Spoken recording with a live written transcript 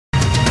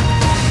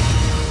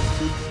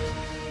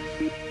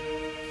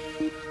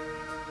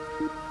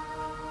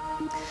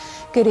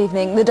Good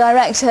evening. The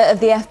director of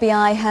the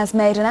FBI has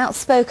made an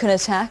outspoken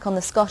attack on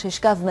the Scottish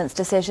government's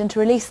decision to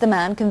release the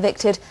man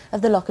convicted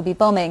of the Lockerbie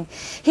bombing.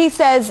 He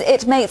says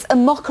it makes a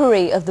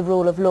mockery of the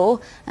rule of law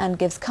and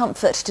gives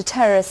comfort to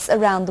terrorists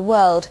around the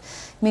world.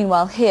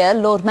 Meanwhile here,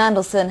 Lord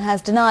Mandelson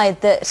has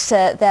denied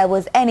that there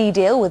was any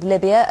deal with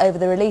Libya over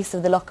the release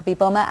of the Lockerbie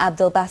bomber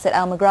Abdelbaset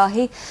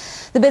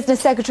al-Megrahi. The business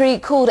secretary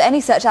called any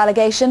such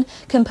allegation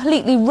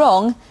completely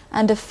wrong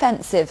and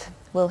offensive.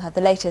 We'll have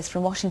the latest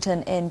from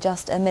Washington in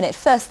just a minute.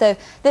 First, though,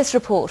 this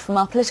report from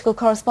our political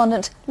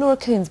correspondent, Laura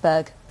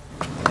Koonsberg.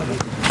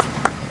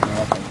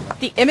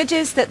 The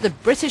images that the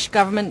British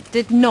government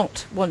did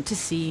not want to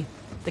see.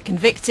 The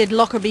convicted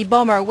Lockerbie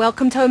bomber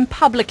welcomed home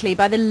publicly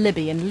by the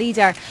Libyan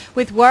leader,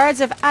 with words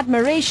of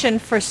admiration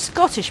for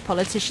Scottish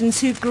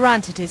politicians who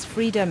granted his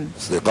freedom.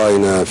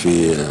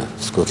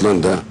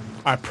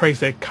 I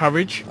praise their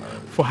courage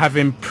for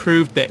having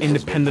proved their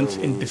independence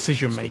in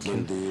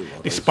decision-making,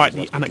 despite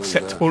the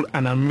unacceptable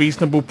and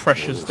unreasonable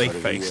pressures they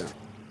faced.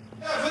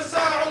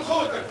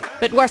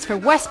 But worse for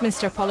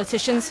Westminster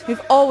politicians,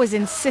 who've always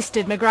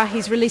insisted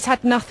Megrahi's release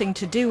had nothing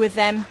to do with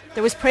them.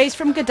 There was praise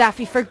from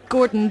Gaddafi for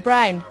Gordon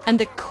Brown and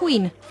the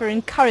Queen for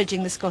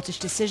encouraging the Scottish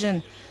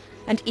decision.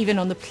 And even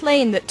on the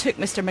plane that took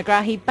Mr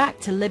Megrahi back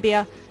to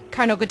Libya,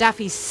 Colonel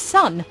Gaddafi's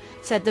son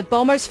said the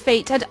bomber's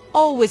fate had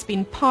always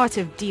been part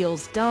of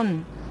deals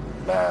done.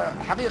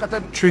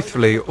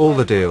 Truthfully, all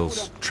the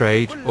deals,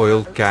 trade,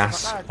 oil,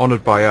 gas,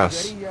 honoured by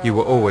us, you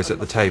were always at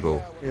the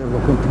table.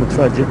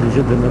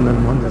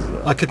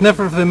 I could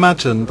never have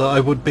imagined that I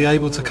would be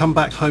able to come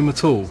back home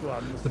at all.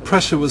 The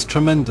pressure was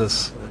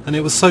tremendous, and it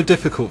was so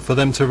difficult for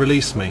them to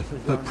release me,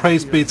 but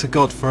praise be to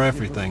God for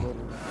everything.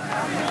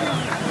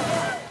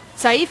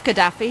 Saif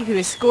Gaddafi, who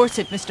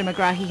escorted Mr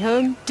Megrahi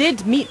home,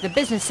 did meet the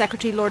business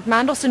secretary Lord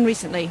Mandelson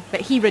recently,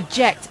 but he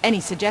rejects any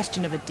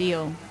suggestion of a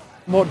deal.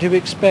 What do you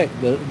expect?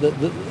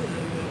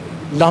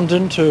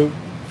 London to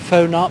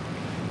phone up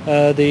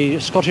the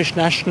Scottish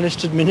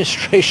Nationalist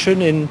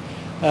administration in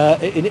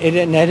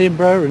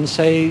Edinburgh and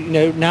say, you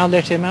know, now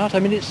let him out? I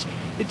mean, it's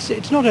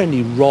not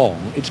only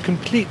wrong, it's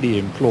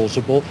completely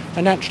implausible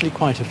and actually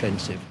quite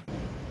offensive.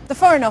 The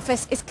Foreign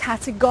Office is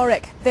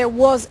categoric. There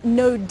was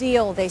no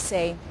deal, they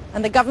say.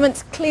 And the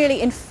government's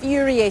clearly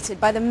infuriated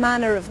by the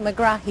manner of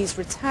Megrahi's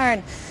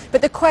return.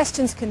 But the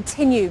questions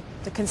continue.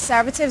 The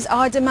Conservatives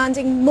are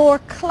demanding more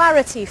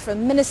clarity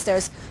from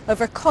ministers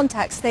over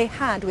contacts they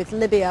had with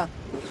Libya.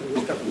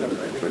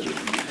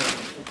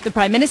 The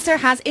Prime Minister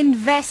has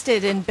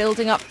invested in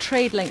building up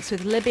trade links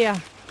with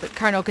Libya. But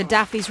Colonel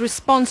Gaddafi's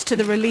response to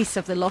the release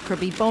of the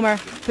Lockerbie bomber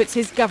puts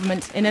his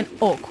government in an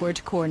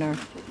awkward corner.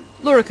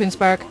 Laura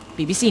Koonsberg,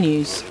 BBC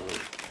News.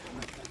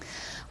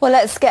 Well,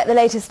 let's get the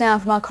latest now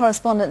from our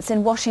correspondents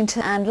in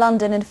Washington and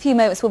London. In a few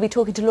moments, we'll be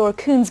talking to Laura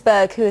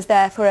Koonsberg, who is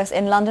there for us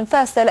in London.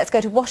 First, though, let's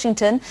go to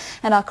Washington,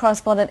 and our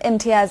correspondent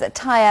Imtiaz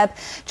Tayyab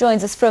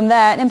joins us from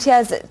there. And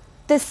Imtiaz,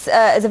 this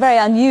is a very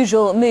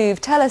unusual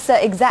move. Tell us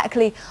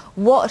exactly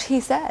what he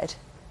said.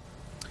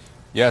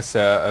 Yes,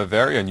 a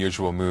very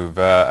unusual move,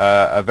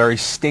 a very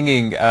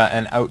stinging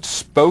and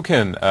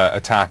outspoken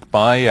attack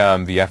by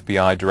the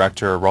FBI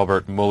Director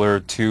Robert Mueller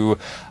to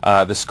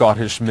the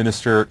Scottish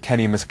Minister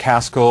Kenny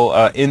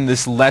MacAskill. In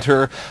this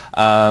letter,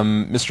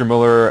 Mr.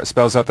 Mueller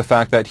spells out the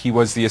fact that he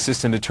was the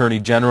Assistant Attorney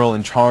General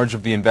in charge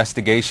of the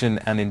investigation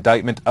and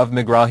indictment of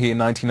Megrahi in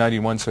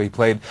 1991, so he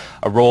played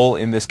a role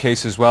in this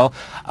case as well.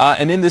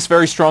 And in this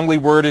very strongly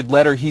worded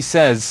letter, he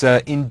says,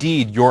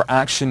 indeed, your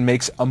action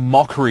makes a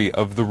mockery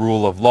of the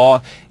rule of law.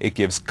 It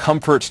gives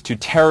comfort to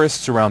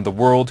terrorists around the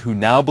world who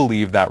now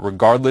believe that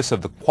regardless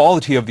of the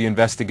quality of the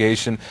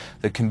investigation,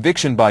 the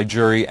conviction by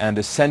jury and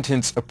a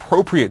sentence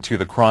appropriate to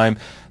the crime,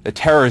 the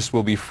terrorist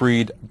will be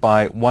freed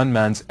by one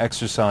man's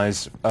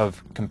exercise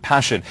of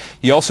compassion.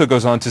 He also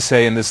goes on to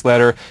say in this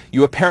letter,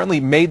 you apparently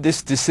made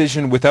this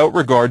decision without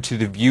regard to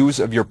the views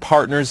of your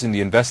partners in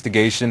the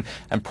investigation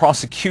and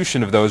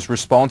prosecution of those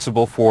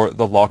responsible for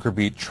the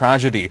Lockerbie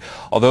tragedy.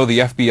 Although the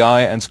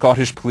FBI and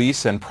Scottish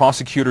police and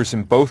prosecutors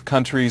in both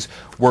countries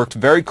worked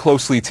very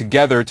closely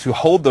together to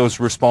hold those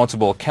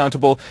responsible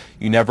accountable,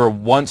 you never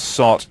once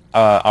sought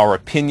our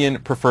opinion,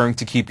 preferring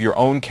to keep your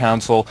own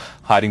counsel,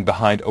 hiding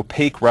behind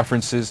opaque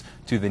references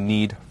to the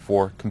need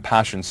for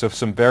compassion. So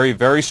some very,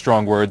 very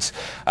strong words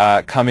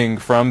coming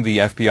from the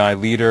FBI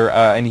leader.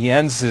 And he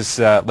ends this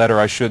letter,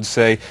 I should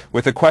say,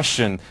 with a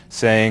question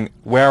saying,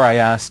 where, I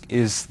ask,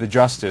 is the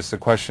justice? A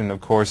question,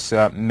 of course,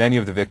 many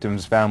of the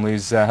victims'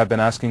 families have been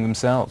asking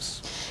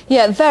themselves.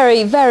 Yeah,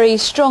 very, very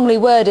strongly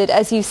worded,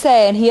 as you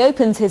say, and he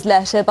opens his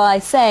letter by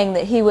saying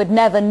that he would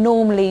never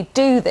normally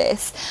do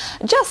this.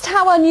 Just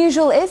how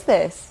unusual is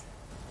this?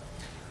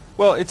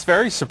 Well, it's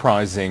very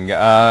surprising.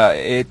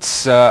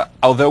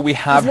 Although we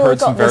have heard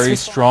some very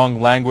strong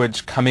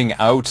language coming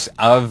out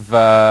of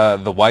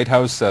the White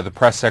House, the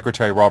press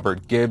secretary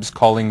Robert Gibbs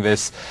calling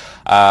this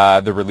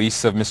the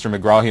release of Mr.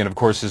 McGrahi and, of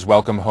course, his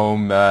welcome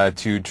home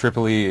to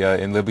Tripoli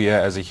in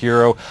Libya as a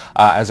hero,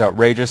 as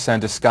outrageous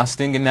and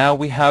disgusting. And now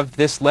we have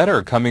this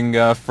letter coming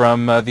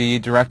from the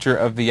director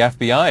of the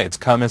FBI. It's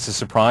come as a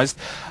surprise,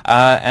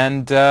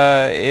 and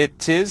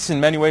it is in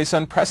many ways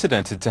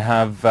unprecedented to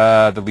have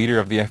the leader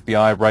of the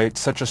FBI write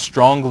such a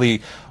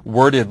strongly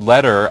worded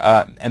letter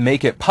and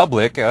make it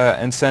public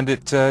and send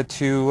it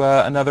to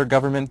another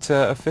government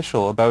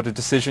official about a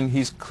decision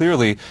he's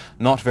clearly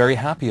not very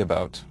happy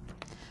about.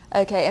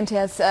 Okay,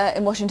 Imtiaz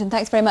in Washington,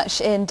 thanks very much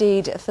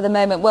indeed for the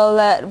moment.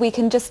 Well, we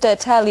can just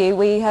tell you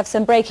we have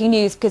some breaking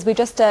news because we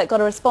just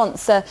got a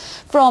response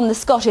from the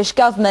Scottish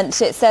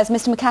Government. It says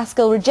Mr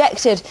MacAskill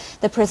rejected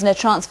the prisoner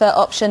transfer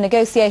option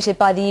negotiated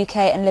by the UK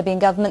and Libyan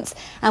governments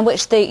and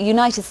which the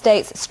United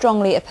States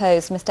strongly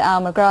opposed. Mr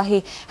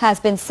al-Megrahi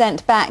has been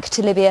sent back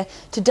to Libya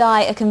to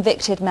die a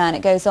convicted man.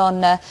 It goes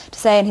on to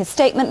say in his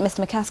statement,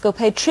 Mr MacAskill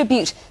paid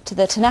tribute to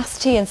the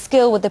tenacity and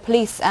skill with the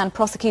police and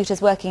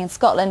prosecutors working in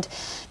Scotland.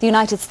 The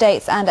United States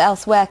and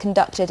elsewhere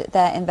conducted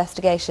their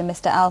investigation.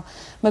 Mr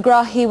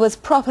al-Megrahi was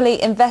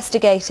properly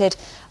investigated,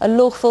 a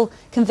lawful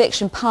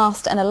conviction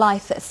passed and a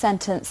life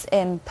sentence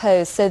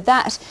imposed. So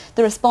that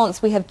the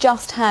response we have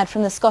just had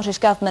from the Scottish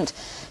Government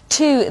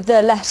to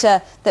the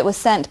letter that was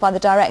sent by the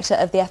Director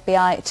of the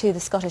FBI to the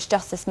Scottish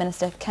Justice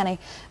Minister, Kenny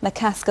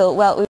MacAskill.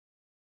 Well,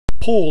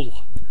 Poll.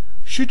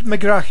 Should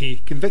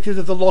McGrahi, convicted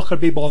of the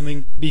Lockerbie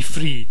bombing, be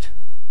freed?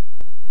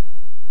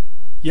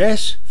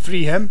 Yes,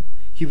 free him.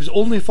 He was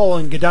only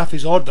following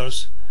Gaddafi's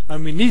orders,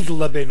 and we need the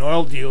Libyan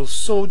oil deals,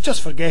 so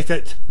just forget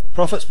it.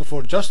 Profits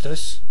before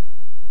justice.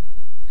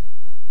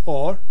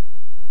 Or,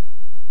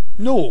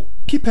 no,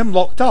 keep him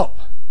locked up.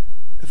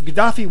 If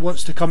Gaddafi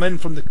wants to come in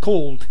from the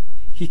cold,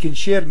 he can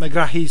share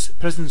McGrahi's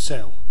prison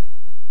cell.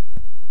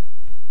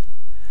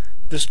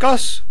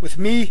 Discuss with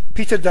me,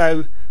 Peter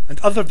Dow, and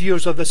other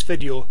viewers of this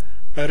video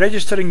by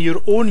registering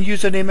your own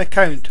username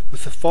account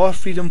with the For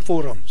Freedom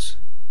forums.